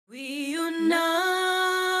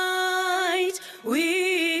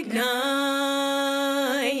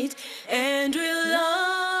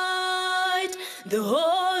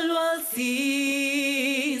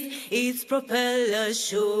Propeller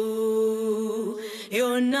Show,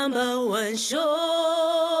 your number one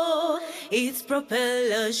show. It's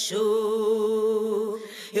Propeller Show,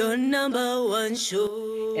 your number one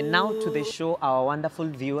show. And now to the show, our wonderful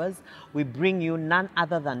viewers. We bring you none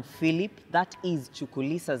other than Philip, that is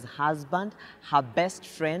Chukulisa's husband, her best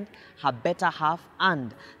friend, her better half,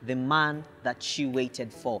 and the man that she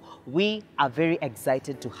waited for. We are very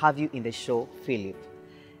excited to have you in the show, Philip.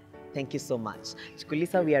 Thank you so much.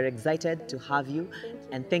 Chukulisa, we are excited to have you,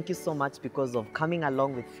 and thank you so much because of coming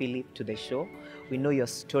along with Philip to the show. We know your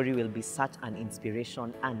story will be such an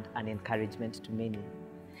inspiration and an encouragement to many.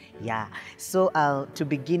 Yeah, so to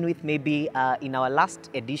begin with, maybe in our last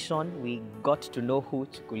edition, we got to know who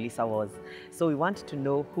Chukulisa was. So we want to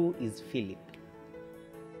know, who is Philip?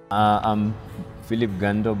 I'm Philip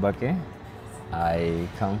Gando Bake. I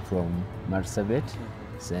come from Marsabit,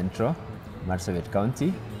 Central, Marsabit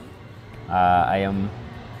County. I am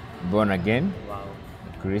born again,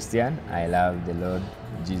 Christian. I love the Lord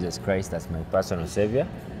Jesus Christ as my personal Savior.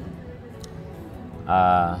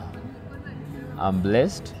 I'm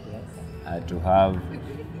blessed to have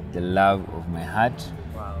the love of my heart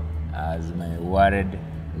as my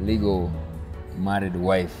legal married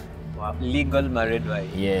wife. Wow. Legal married wife?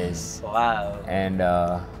 Yes. Wow. And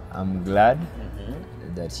I'm glad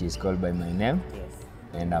that she's called by my name,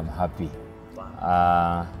 and I'm happy.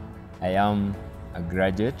 Wow. I am a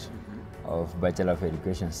graduate of Bachelor of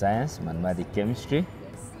Education Science, Mathematics Chemistry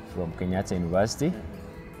from Kenyatta University.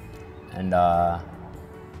 And I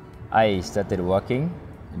started working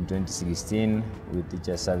in 2016 with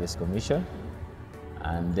Teacher Service Commission.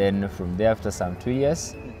 And then from there, after some 2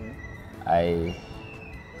 years, I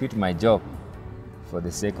quit my job for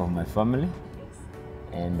the sake of my family.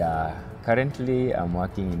 And currently, I'm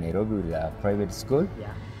working in Nairobi with a private school.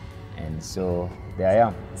 And so there I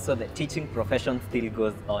am. So the teaching profession still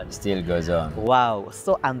goes on? Still goes on. Wow.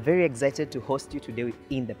 So I'm very excited to host you today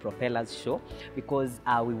in the Propellers show, because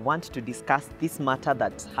we want to discuss this matter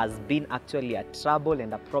that has been actually a trouble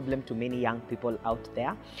and a problem to many young people out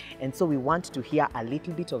there. And so we want to hear a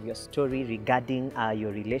little bit of your story regarding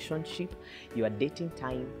your relationship, your dating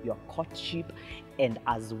time, your courtship, and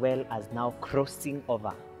as well as now crossing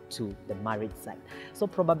over to the marriage side. So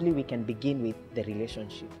probably we can begin with the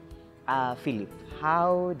relationship. Philip,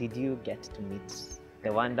 how did you get to meet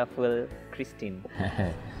the wonderful Christine?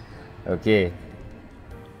 Okay.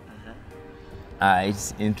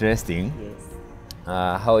 It's interesting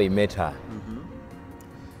how I met her.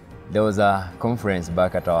 There was a conference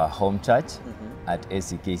back at our home church at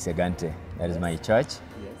ACK Segante. That is my church.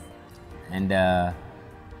 And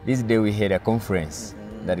this day we had a conference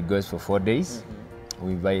that goes for 4 days.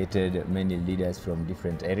 We invited many leaders from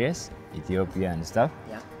different areas, Ethiopia and stuff.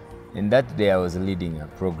 And that day I was leading a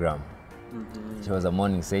program. It was a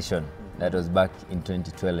morning session. That was back in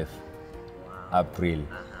 2012, April.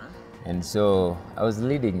 And so I was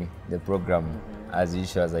leading the program as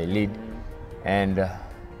usual as I lead. And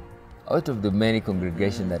out of the many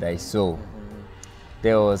congregations that I saw,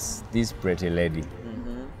 there was this pretty lady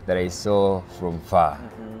that I saw from far.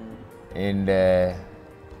 And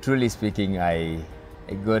truly speaking, I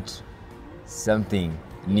got something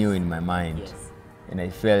new in my mind. And I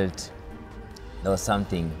felt there was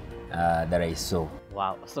something that I saw.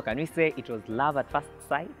 Wow. So can we say it was love at first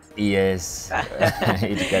sight? Yes,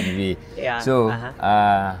 it can be. So,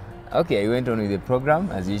 okay, I went on with the program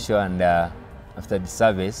as usual, and after the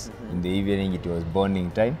service, in the evening, it was bonding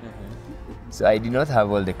time. So I did not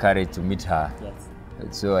have all the courage to meet her.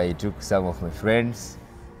 So I took some of my friends,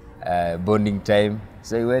 bonding time.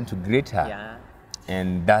 So I went to greet her.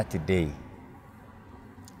 And that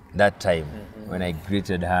time, when I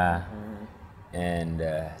greeted her and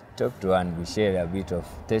talked to her, and we shared a bit of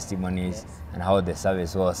testimonies and how the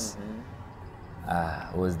service was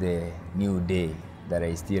the new day that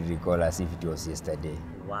I still recall as if it was yesterday.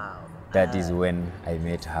 Wow. That is when I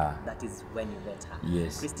met her. That is when you met her.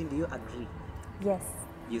 Yes. Christine, do you agree? Yes.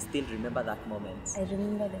 You still remember that moment? I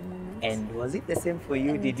remember the moment. And was it the same for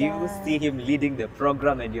you? Did you see him leading the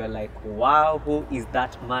program and you're like, wow, who is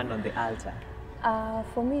that man on the altar?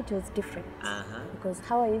 For me, it was different. Because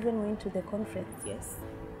how I even went to the conference, it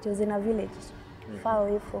was in a village, far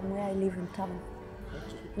away from where I live in town.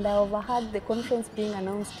 And I overheard the conference being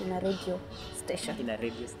announced in a radio station. In a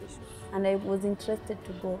radio station. And I was interested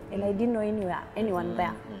to go, and I didn't know anyone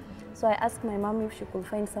there. So I asked my mom if she could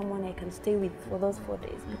find someone I can stay with for those 4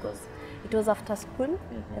 days, because it was after school,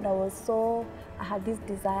 and I had this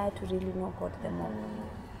desire to really know God the more.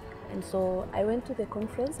 And so I went to the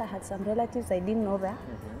conference. I had some relatives I didn't know there,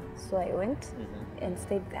 so I went and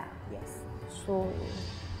stayed there. So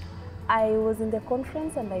I was in the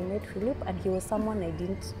conference and I met Philip, and he was someone I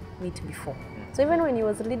didn't meet before. So even when he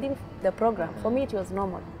was leading the program, for me it was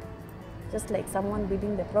normal. Just like someone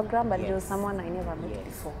leading the program, but it was someone I never met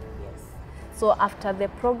before. So after the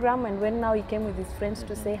program, and when now he came with his friends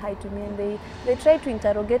to say hi to me, and they tried to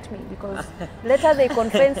interrogate me, because later they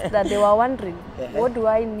confessed that they were wondering, what do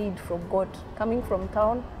I need from God? Coming from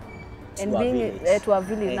town and being to a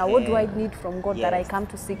village. Now what do I need from God that I come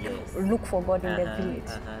to seek, look for God in the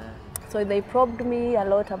village? So they probed me a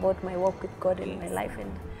lot about my walk with God in my life,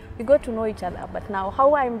 and we got to know each other. But now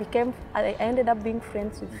how I ended up being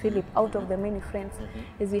friends with Philip, out of the many friends,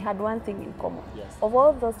 is we had one thing in common. Of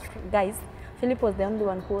all those guys, Philip was the only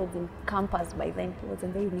one who was in campus by then. He was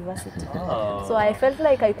in the university. So I felt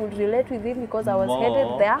like I could relate with him because I was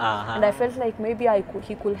headed there, and I felt like maybe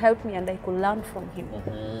he could help me and I could learn from him.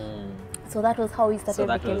 So that was how we started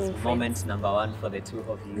becoming friends. So that was moment number one for the two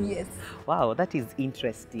of you. Yes. Wow, that is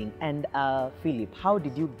interesting. And Philip, how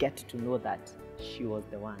did you get to know that she was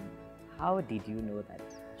the one? How did you know that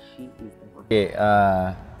she is the one? Okay,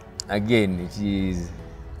 again,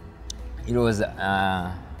 it was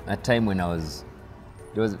a time when I was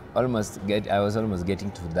almost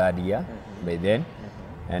getting to that year by then,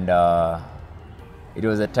 and it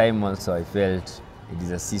was a time also I felt it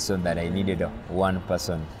is a season that I needed one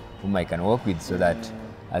person whom I can work with, so that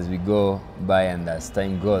as we go by and as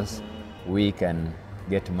time goes, we can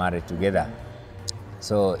get married together.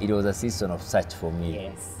 So it was a season of search for me.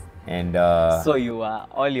 Yes. And so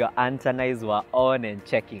all your antennas were on and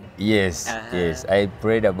checking. Yes, yes. I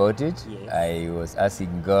prayed about it. Yes. I was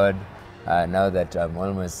asking God, now that I'm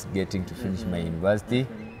almost getting to finish my university,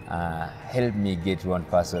 help me get one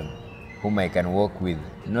person whom I can work with,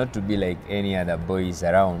 not to be like any other boys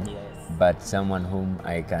around, but someone whom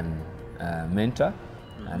I can mentor,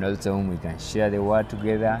 and also whom we can share the word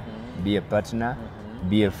together, be a partner,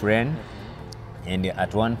 be a friend, and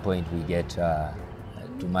at one point we get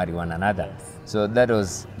to marry one another. So that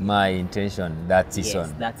was my intention that season.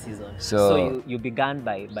 Yes, that season. So you began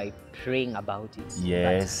by praying about it.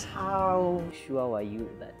 Yes. But how sure were you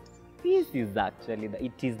that this is actually,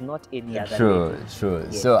 it is not any other True, lady? true.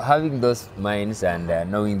 Yes. So having those minds and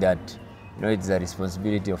knowing that it's a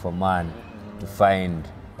responsibility of a man to find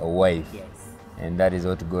a wife, and that is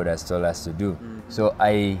what God has told us to do. So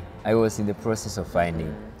I was in the process of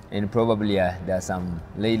finding, and probably there are some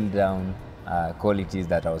laid down qualities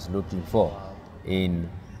that I was looking for in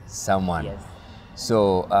someone.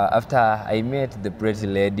 So after I met the pretty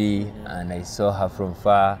lady and I saw her from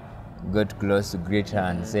far, got close to greet her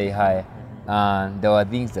and say hi, there were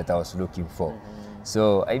things that I was looking for.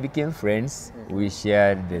 So I became friends. We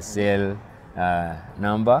shared the cell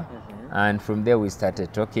number, and from there we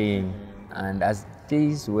started talking, and as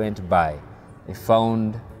days went by, I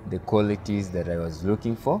found the qualities that I was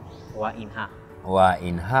looking for were in her.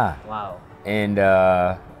 Wow. And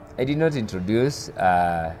I did not introduce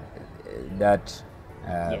that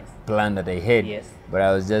plan that I had, but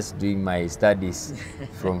I was just doing my studies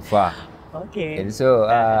from far. Okay. And so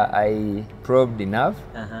I probed enough,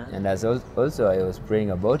 and as also I was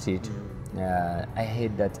praying about it, I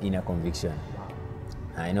had that inner conviction.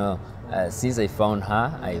 I know since I found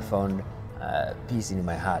her, I found peace in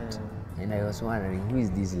my heart, and I was wondering, who is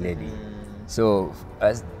this lady? So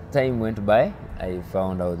as time went by, I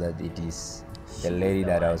found out that it is the lady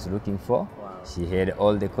that I was looking for. She had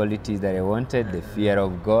all the qualities that I wanted: the fear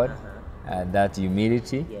of God, that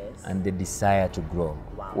humility, and the desire to grow.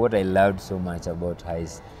 What I loved so much about her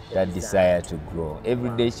is that desire to grow. Every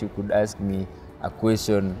day she could ask me a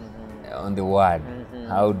question on the word.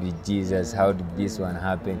 How did Jesus, how did this one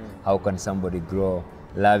happen? How can somebody grow?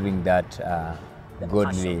 Loving that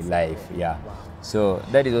godly life. So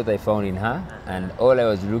that is what I found in her, and all I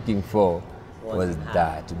was looking for was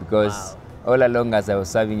that, because all along as I was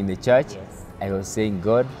serving in the church, I was saying,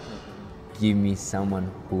 God, give me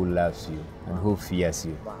someone who loves you and who fears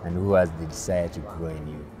you and who has the desire to grow in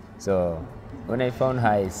you. So when I found her,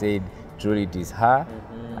 I said, truly it is her,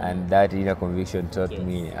 and that inner conviction taught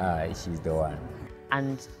me, she's the one.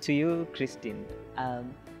 And to you, Christine,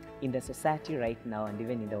 in the society right now and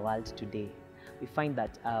even in the world today, we find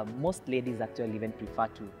that most ladies actually even prefer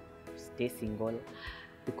to stay single,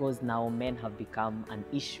 because now men have become an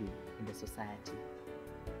issue in the society.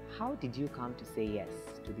 How did you come to say yes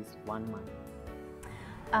to this one man?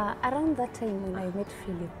 Around that time when I met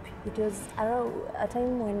Philip, it was around a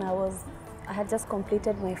time when I had just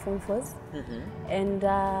completed my Form 4s, and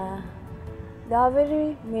there were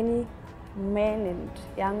very many men and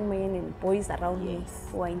young men and boys around me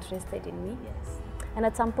who were interested in me. And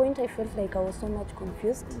at some point I felt like I was so much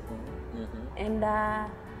confused, and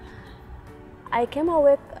I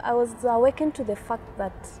was awakened to the fact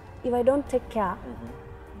that if I don't take care,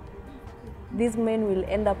 these men will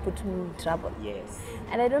end up putting me in trouble. Yes.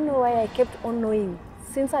 And I don't know why I kept on knowing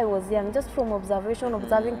since I was young, just from observation,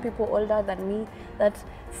 observing people older than me, that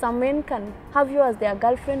some men can have you as their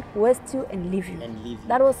girlfriend, waste you and leave you.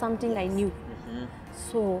 That was something I knew.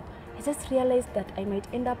 So I just realized that I might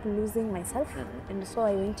end up losing myself, and so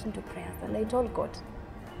I went into prayers and I told God.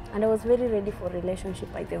 And I was very ready for a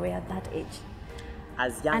relationship, by the way, at that age.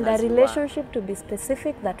 As young and as a you relationship, to be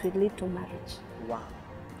specific, that will lead to marriage.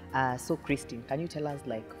 Wow. So Christine, can you tell us,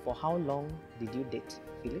 like, for how long did you date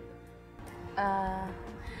Philip?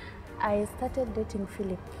 I started dating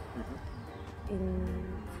Philip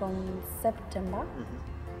from September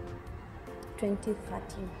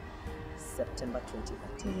 2013. September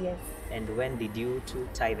 2013. Yes. And when did you two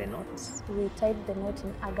tie the knots? We tied the knot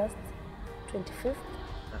in August 25th,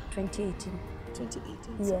 2018.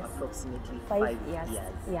 2018. Yes. So approximately 5 years.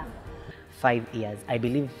 Yeah. 5 years. I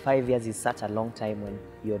believe 5 years is such a long time when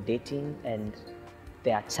you're dating and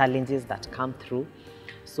there are challenges that come through.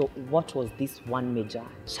 So what was this one major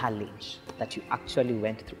challenge that you actually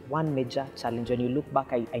went through? One major challenge. When you look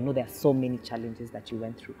back, I know there are so many challenges that you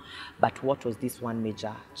went through, but what was this one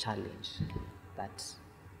major challenge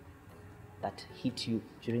that hit you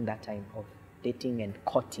during that time of dating and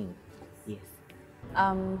courting? Yes.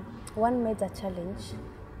 One major challenge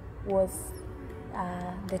was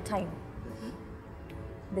the time.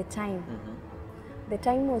 The time. The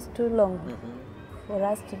time was too long for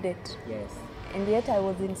us to date. Yes. And yet I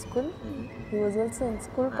was in school. He was also in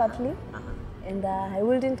school partly. And I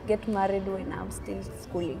wouldn't get married when I'm still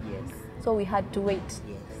schooling. Yes. So we had to wait.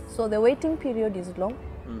 Yes. So the waiting period is long.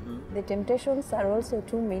 The temptations are also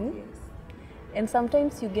too many. Yes. And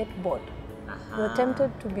sometimes you get bored. You're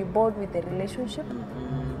tempted to be bored with the relationship.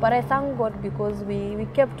 But I thank God because we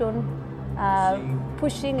kept on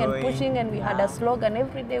pushing and pushing, and we had a slogan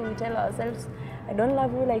every day. We tell ourselves, I don't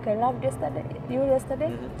love you like I loved you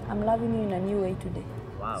yesterday. I'm loving you in a new way today.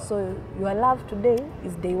 Wow. So your love today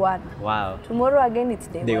is day one. Wow. Tomorrow again it's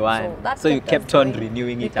day one. So you kept on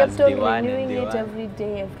renewing it as day one. Renewing it every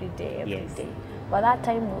day. But that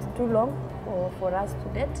time was too long for us to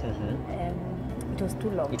date. It was too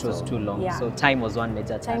long. It was too long. Yeah. So time was one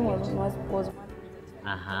major challenge. Time was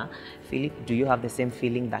one. Philip, do you have the same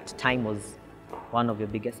feeling that time was one of your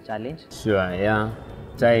biggest challenge? Sure, yeah.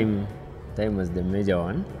 Time was the major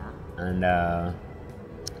one. And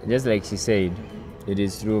just like she said, it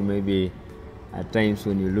is true, maybe at times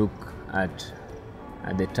when you look at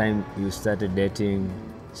the time you started dating,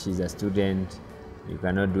 she's a student, you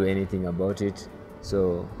cannot do anything about it.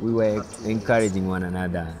 So we were encouraging one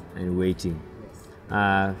another and waiting.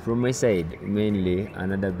 From my side, mainly,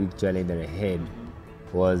 another big challenge that I had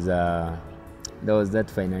was there was that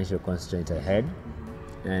financial constraint I had,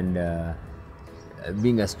 and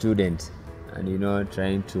being a student and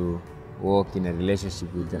trying to work in a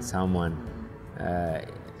relationship with someone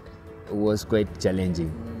was quite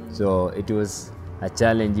challenging. So it was a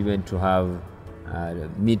challenge even to have a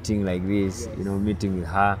meeting like this, meeting with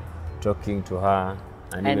her, talking to her,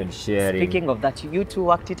 and even sharing. Speaking of that, you two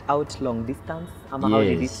worked it out long distance? How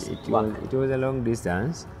did it work? It was a long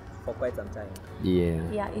distance. For quite some time.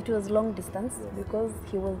 Yeah, it was long distance because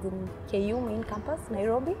he was in KU main campus,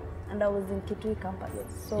 Nairobi, and I was in Kitui campus.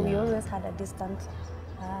 So we always had a distance.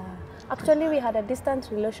 Actually, we had a distant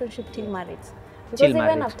relationship till marriage. Because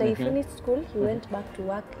even after he finished school, he went back to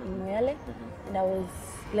work in Moyale, and I was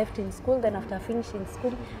left in school. Then after finishing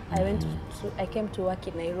school, I came to work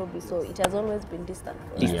in Nairobi. So it has always been distant.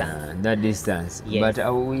 Yeah, that distance. Yes.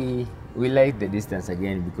 But we like the distance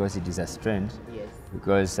again because it is a strength. Yes.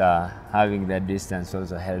 Because having that distance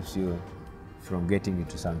also helps you from getting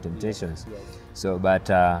into some temptations. Yes. So, but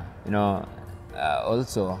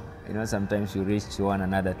also, sometimes you reach one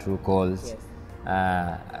another through calls.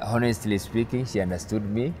 Yes. Honestly speaking, she understood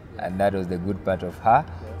me, and that was the good part of her.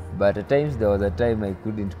 Yes. But at times there was a time I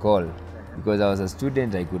couldn't call because I was a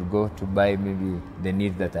student. I could go to buy maybe the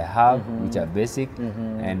needs that I have, which are basic,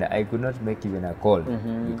 and I could not make even a call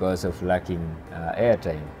because of lacking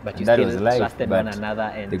airtime. But you that still was life. trusted but one another.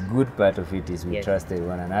 And the good part of it is we trusted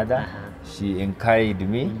one another. She encouraged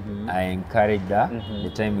me, I encouraged her. The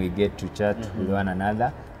time we get to chat with one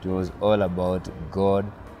another, it was all about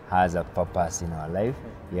God has a purpose in our life.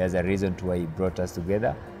 He has a reason to why He brought us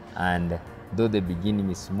together. And though the beginning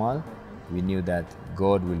is small, we knew that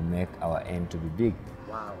God will make our end to be big.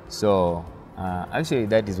 Wow. So actually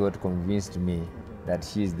that is what convinced me that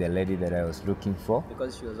she is the lady that I was looking for.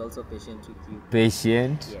 Because she was also patient with you.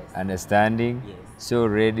 Patient, Yes. understanding, Yes. so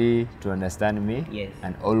ready to understand me, Yes.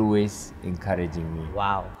 and always encouraging me.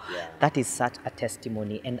 Wow, Yeah. that is such a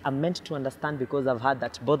testimony, and I'm meant to understand because I've heard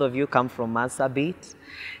that both of you come from Marsabit.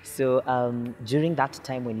 So during that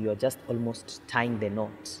time when you're just almost tying the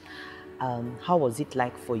knot, how was it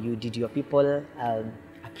like for you? Did your people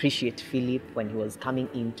appreciate Philip when he was coming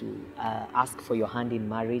in to ask for your hand in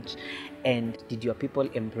marriage? And did your people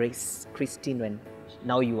embrace Christine when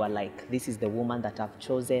now you are like, this is the woman that I've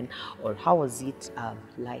chosen? Or how was it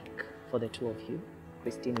like for the two of you?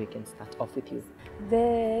 Christine, we can start off with you.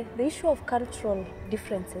 The issue of cultural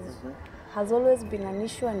differences has always been an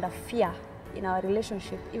issue and a fear in our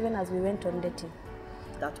relationship, even as we went on dating.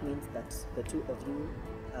 That means that the two of you,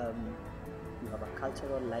 you have a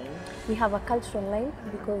cultural line. We have a cultural line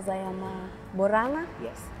because I am a Borana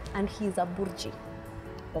Yes. and he is a Burji.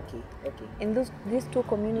 Okay, okay. And these two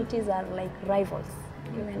communities are like rivals.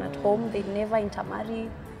 Even at home, they never intermarry.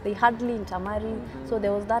 They hardly intermarry. So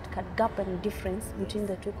there was that gap and difference between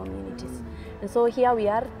the two communities. And so here we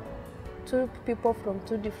are, two people from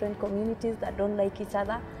two different communities that don't like each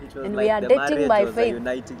other. And we are dating by faith.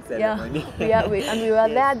 Yeah, and we were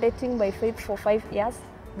there dating by faith for 5 years,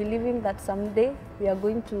 believing that someday we are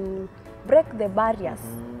going to break the barriers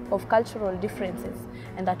of cultural differences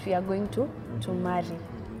and that we are going to marry.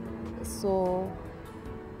 So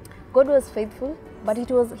God was faithful, but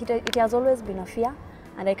it has always been a fear.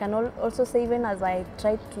 And I can also say, even as I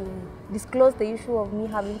tried to disclose the issue of me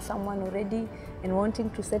having someone already and wanting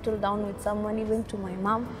to settle down with someone, even to my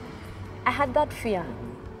mom, I had that fear.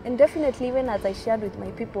 And definitely, even as I shared with my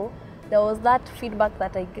people, there was that feedback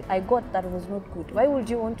that I got that was not good. Why would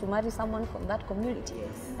you want to marry someone from that community?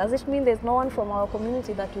 Yes. Does it mean there's no one from our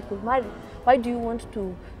community that you could marry? Why do you want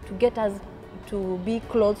to get us to be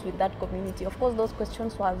close with that community? Of course, those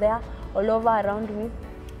questions were there all over around me,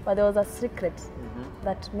 but there was a secret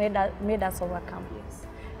that made us overcome. Yes.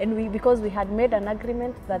 And because we had made an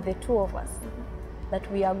agreement that the two of us,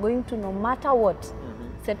 that we are going to, no matter what,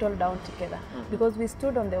 settle down together. Because we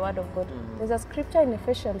stood on the word of God. There's a scripture in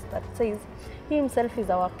Ephesians that says, He himself is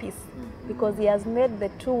our peace, because He has made the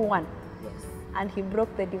two one. Yes. And He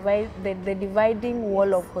broke the dividing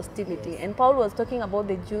wall of hostility. And Paul was talking about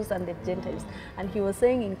the Jews and the Gentiles. And he was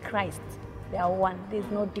saying, in Christ, they are one. There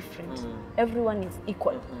is no difference. Everyone is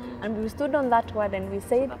equal. And we stood on that word and we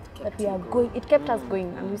said that we are going, it kept us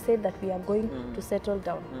going, and we said that we are going to settle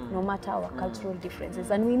down no matter our cultural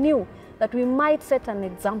differences. And we knew that we might set an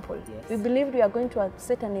example. Yes. We believed we are going to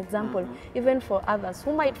set an example even for others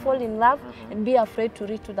who might fall in love and be afraid to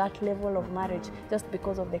reach to that level of marriage just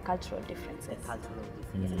because of the cultural differences. Cultural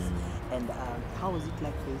differences. And how was it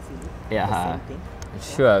like for you, Philip? Yeah, The same thing?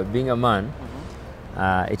 sure. Being a man,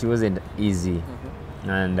 it wasn't easy,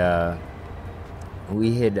 and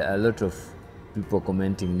we had a lot of people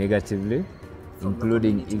commenting negatively,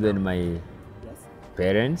 including even my Yes.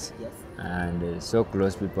 parents Yes. and so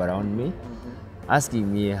close people around me, asking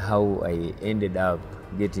me how I ended up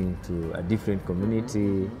getting to a different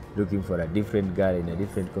community, looking for a different girl in a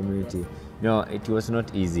different community. No, it was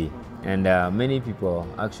not easy, and many people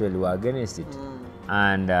actually were against it,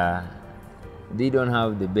 and they don't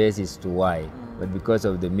have the basis to why, but because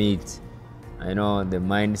of the myths, the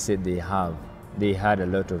mindset they have, they had a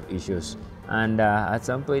lot of issues, and at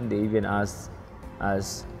some point they even asked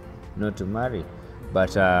us not to marry,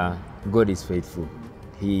 but God is faithful.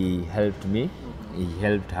 He helped me, He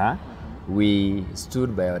helped her. We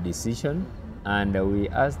stood by our decision, and we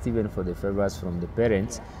asked even for the favors from the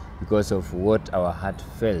parents because of what our heart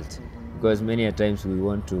felt, because many a times we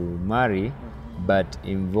want to marry but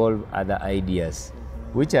involve other ideas,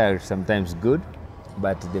 which are sometimes good,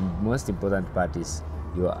 but the most important part is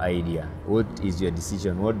your idea. What is your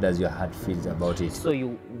decision? What does your heart feel about it? So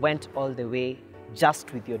you went all the way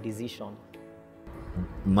just with your decision.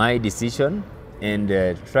 My decision, and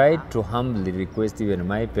tried to humbly request even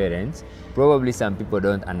my parents. Probably some people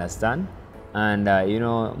don't understand, and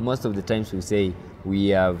most of the times we say we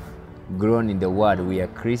have grown in the word, we are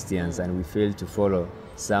Christians, and we fail to follow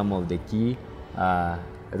some of the key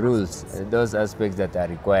rules, those aspects that are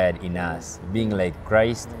required in us, being like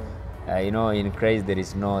Christ. In Christ there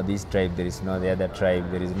is no this tribe, there is no the other tribe,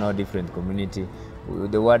 there is no different community.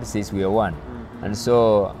 The word says we are one. And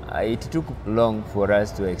so it took long for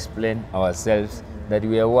us to explain ourselves that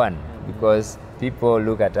we are one, because people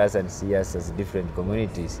look at us and see us as different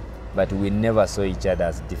communities, but we never saw each other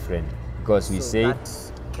as different, because we say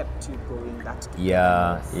that kept you going. That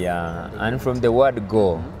and from the word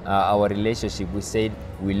go, our relationship, we said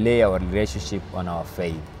we lay our relationship on our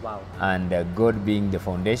faith. Wow. And God being the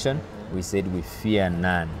foundation, we said we fear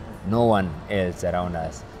none, no one else around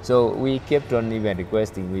us. So we kept on even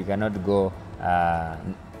requesting. We cannot go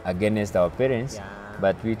against our parents,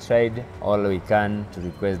 but we tried all we can to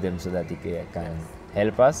request them so that they can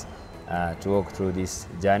help us to walk through this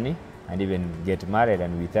journey and even get married.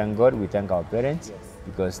 And we thank God, we thank our parents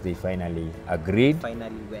because they finally agreed,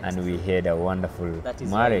 and we had a wonderful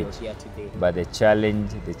marriage. But the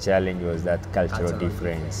challenge was that cultural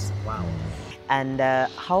difference. Wow. And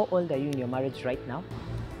how old are you in your marriage right now?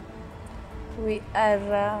 We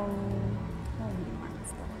are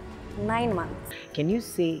 9 months. Can you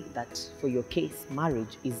say that for your case,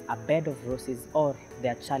 marriage is a bed of roses, or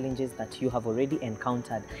there are challenges that you have already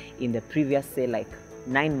encountered in the previous, say, like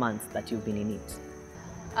 9 months that you've been in it?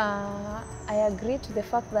 I agree to the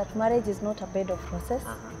fact that marriage is not a bed of roses.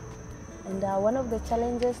 And one of the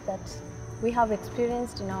challenges that we have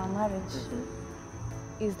experienced in our marriage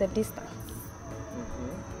is the distance,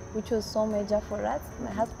 which was so major for us.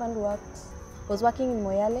 My husband was working in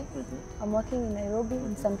Moyale, I'm working in Nairobi,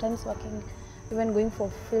 and sometimes working, even going for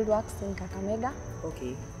field works in Kakamega.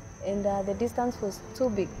 Okay. And the distance was too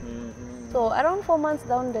big. So around 4 months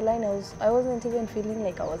down the line, I wasn't even feeling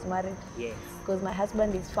like I was married. Yes. Because my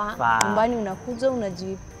husband is far. Nyumbani unakuja,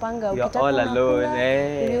 unajipanga. You're all alone.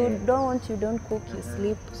 If you don't want, you don't cook, you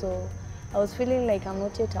sleep. So I was feeling like I'm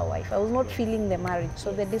not yet a wife. I was not feeling the marriage.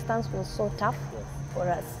 So the distance was so tough for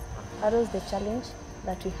us. That was the challenge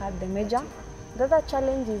that we had, the major. The other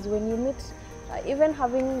challenge is when you meet, even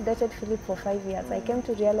having dated Philip for 5 years, I came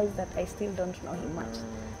to realize that I still don't know him much.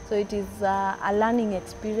 So it is a learning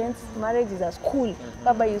experience. Marriage is a school,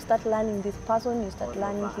 whereby you start learning this person, you start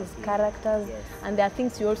learning his characters, and there are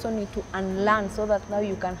things you also need to unlearn so that now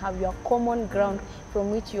you can have your common ground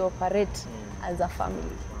from which you operate as a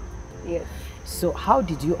family. Yes. So how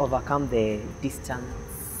did you overcome the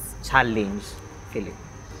distance challenge, Philip?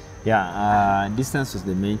 Yeah, distance was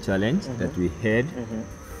the main challenge that we had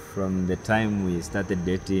from the time we started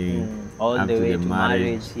dating all up the to way the to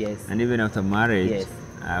marriage. Yes. And even after marriage, Yes.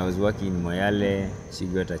 I was working in Moyale, she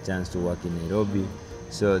got a chance to work in Nairobi.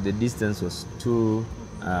 So the distance was too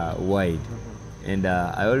wide. And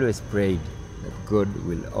I always prayed that God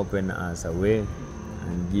will open us a way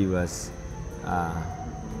and give us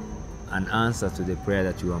an answer to the prayer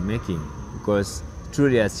that we were making. Because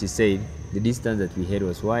truly, as she said, the distance that we had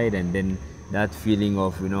was wide, and then that feeling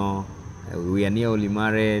of, we are nearly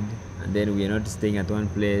married, and then we are not staying at one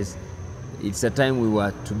place. It's a time we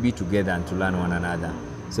were to be together and to learn one another.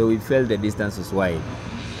 So we felt the distance was wide.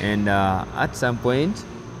 And at some point,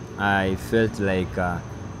 I felt like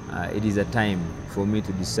it is a time for me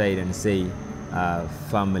to decide and say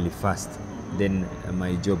family first, then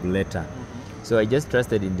my job later. So I just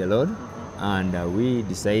trusted in the Lord, and we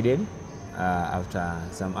decided, after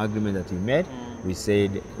some agreement that we made, we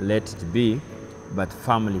said, let it be, but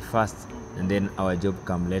family first, and then our job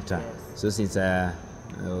come later. So since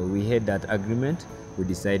we had that agreement, we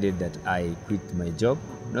decided that I quit my job,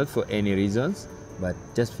 not for any reasons, but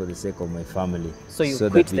just for the sake of my family. So you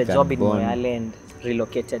quit the job in Moyale and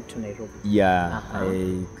relocated to Nairobi? Yeah,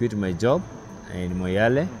 I quit my job in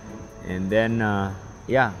Moyale, and then,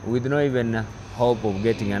 with no even hope of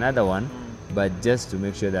getting another one, but just to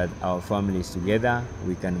make sure that our family is together,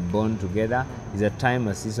 we can bond together. It's a time,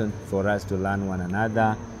 a season for us to learn one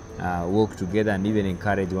another, work together, and even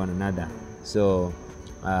encourage one another. So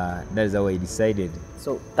that is how I decided.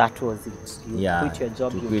 So that was it. You quit your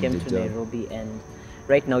job, you came to Nairobi, and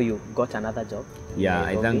right now you got another job. Yeah,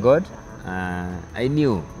 I thank God. I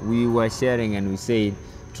knew we were sharing, and we said,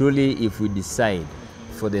 truly, if we decide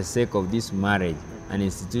for the sake of this marriage, an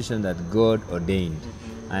institution that God ordained,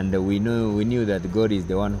 and we knew that God is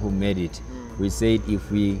the one who made it, we said, if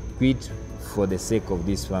we quit for the sake of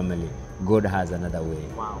this family, God has another way.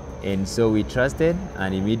 Wow. And so we trusted,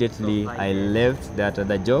 and immediately I left that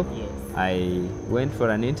other job. Yes. I went for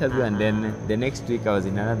an interview, and then the next week I was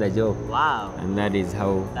in another job. Wow. And that is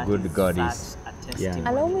how good God is. Yeah.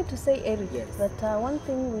 Allow me to say, Eric, that one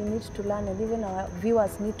thing we need to learn, and even our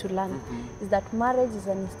viewers need to learn, is that marriage is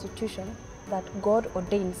an institution that God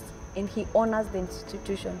ordains, and He honors the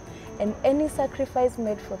institution. And any sacrifice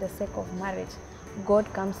made for the sake of marriage,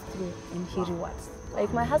 God comes through and He rewards.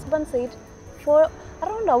 Like my husband said, for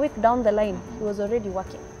around a week down the line, he was already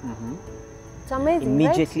working. It's amazing,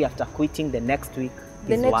 Immediately right? after quitting, the next week,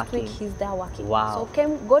 the he's next working. week he's there working. Wow.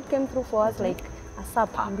 So God came through for us like a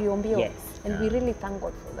sap, mbio. Yes. And we really thank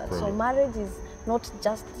God for that. So marriage is not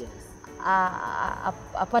just a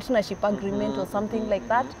partnership agreement or something like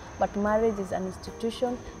that, but marriage is an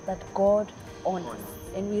institution that God honors.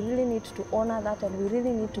 And we really need to honor that, and we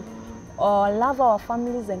really need to love our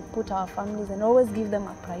families and put our families and always give them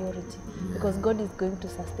a priority, because God is going to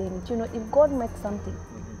sustain it. You know, if God makes something,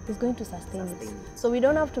 He's going to sustain it. So we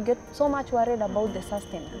don't have to get so much worried about the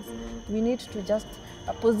sustenance. We need to just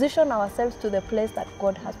position ourselves to the place that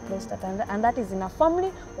God has placed us, and that is in a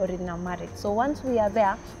family or in a marriage. So once we are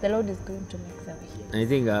there, the Lord is going to make the way. I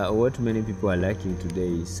think what many people are lacking today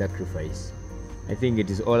is sacrifice. I think it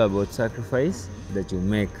is all about sacrifice that you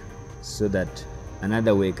make so that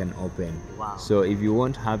another way can open. Wow. So if you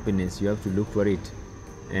want happiness, you have to look for it.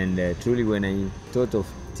 And truly, when I thought of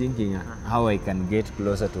thinking how I can get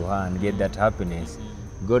closer to her and get that happiness,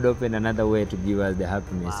 God opened another way to give us the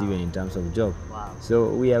happiness, even in terms of job. Wow. So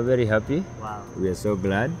we are very happy. Wow. We are so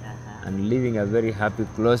glad. And living a very happy,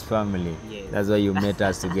 close family. Yes. That's why you met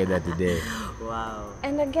us together today. Wow.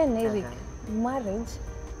 And again, Eric, marriage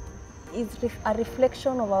is a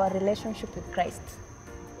reflection of our relationship with Christ.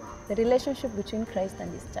 The relationship between Christ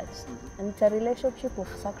and His church. And it's a relationship of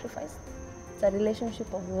sacrifice. It's a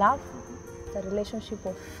relationship of love. It's a relationship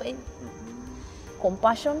of faith,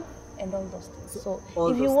 compassion, and all those things. So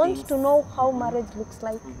if you want to know how marriage looks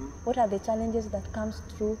like, what are the challenges that comes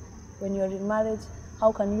through when you're in marriage,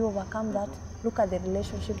 how can you overcome that, look at the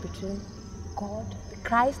relationship between God,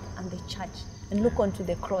 Christ, and the church, and look onto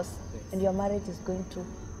the cross, and your marriage is going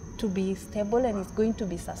to be stable and it's going to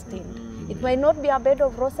be sustained. It might not be a bed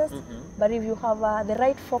of roses, but if you have the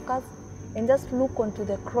right focus and just look onto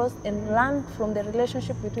the cross and learn from the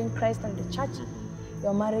relationship between Christ and the church,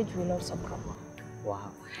 your marriage will also grow.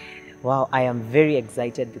 Wow. Wow, I am very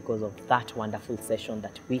excited because of that wonderful session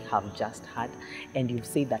that we have just had. And you've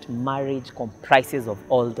said that marriage comprises of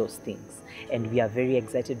all those things. And we are very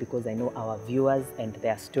excited because I know our viewers and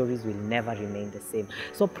their stories will never remain the same.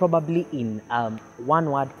 So probably in one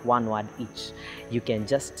word each, you can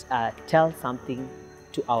just tell something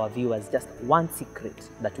to our viewers, just one secret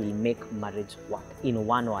that will make marriage work in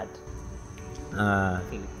one word.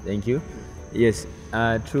 Thank you. Yes,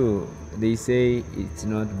 true. They say it's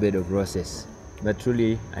not bed of roses, but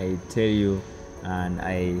truly I tell you and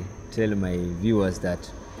I tell my viewers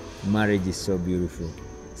that marriage is so beautiful.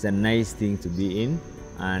 It's a nice thing to be in,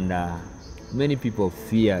 and many people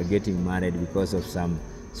fear getting married because of some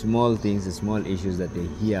small things, small issues that they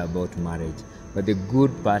hear about marriage. But the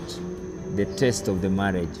good part, the taste of the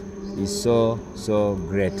marriage is so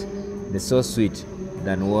great. It's so sweet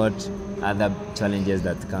than what other challenges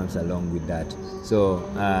that comes along with that. So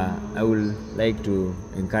I would like to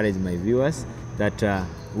encourage my viewers that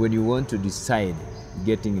when you want to decide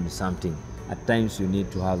getting into something, at times you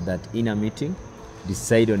need to have that inner meeting,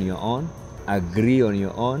 decide on your own, agree on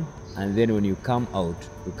your own, and then when you come out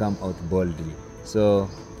boldly. So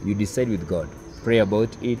you decide with God, pray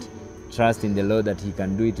about it, trust in the Lord that He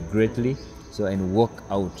can do it greatly, so and walk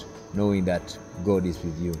out knowing that God is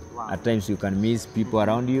with you. Wow. At times you can miss people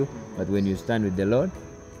around you, but when you stand with the Lord,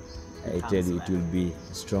 I tell you, it will be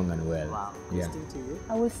strong and well. Wow. Yeah.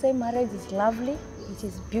 I will say marriage is lovely, it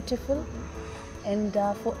is beautiful, and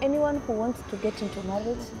for anyone who wants to get into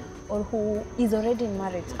marriage or who is already in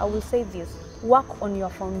marriage, I will say this: work on your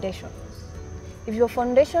foundation. If your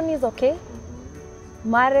foundation is okay,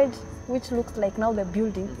 marriage, which looks like now the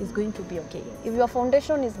building, is going to be okay. If your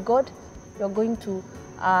foundation is God, you're going to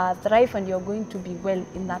thrive and you're going to be well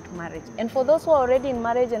in that marriage. And for those who are already in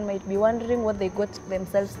marriage and might be wondering what they got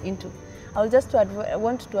themselves into, I will just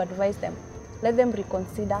want to advise them, let them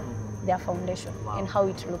reconsider their foundation and how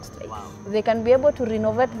it looks like. If they can be able to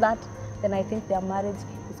renovate that, then I think their marriage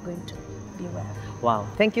is going to be well. Wow,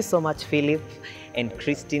 thank you so much, Philip and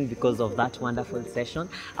Christine, because of that wonderful session.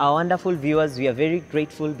 Our wonderful viewers, we are very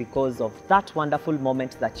grateful because of that wonderful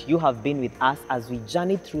moment that you have been with us as we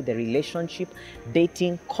journeyed through the relationship,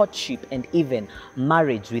 dating, courtship, and even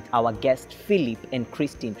marriage with our guests, Philip and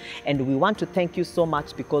Christine. And we want to thank you so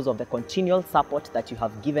much because of the continual support that you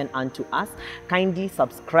have given unto us. Kindly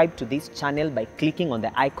subscribe to this channel by clicking on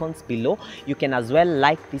the icons below. You can as well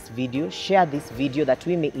like this video, share this video, that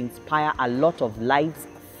we may inspire a lot of lives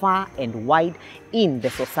far and wide in the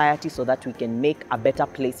society so that we can make a better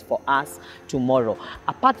place for us tomorrow.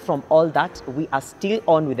 Apart from all that, we are still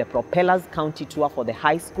on with the Propellers County Tour for the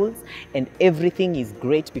high schools, and everything is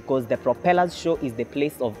great because the Propellers show is the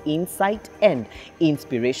place of insight and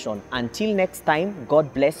inspiration. Until next time,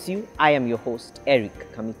 God bless you. I am your host,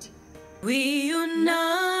 Eric Kamiti. We unite,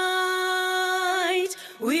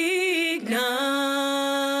 we ignite.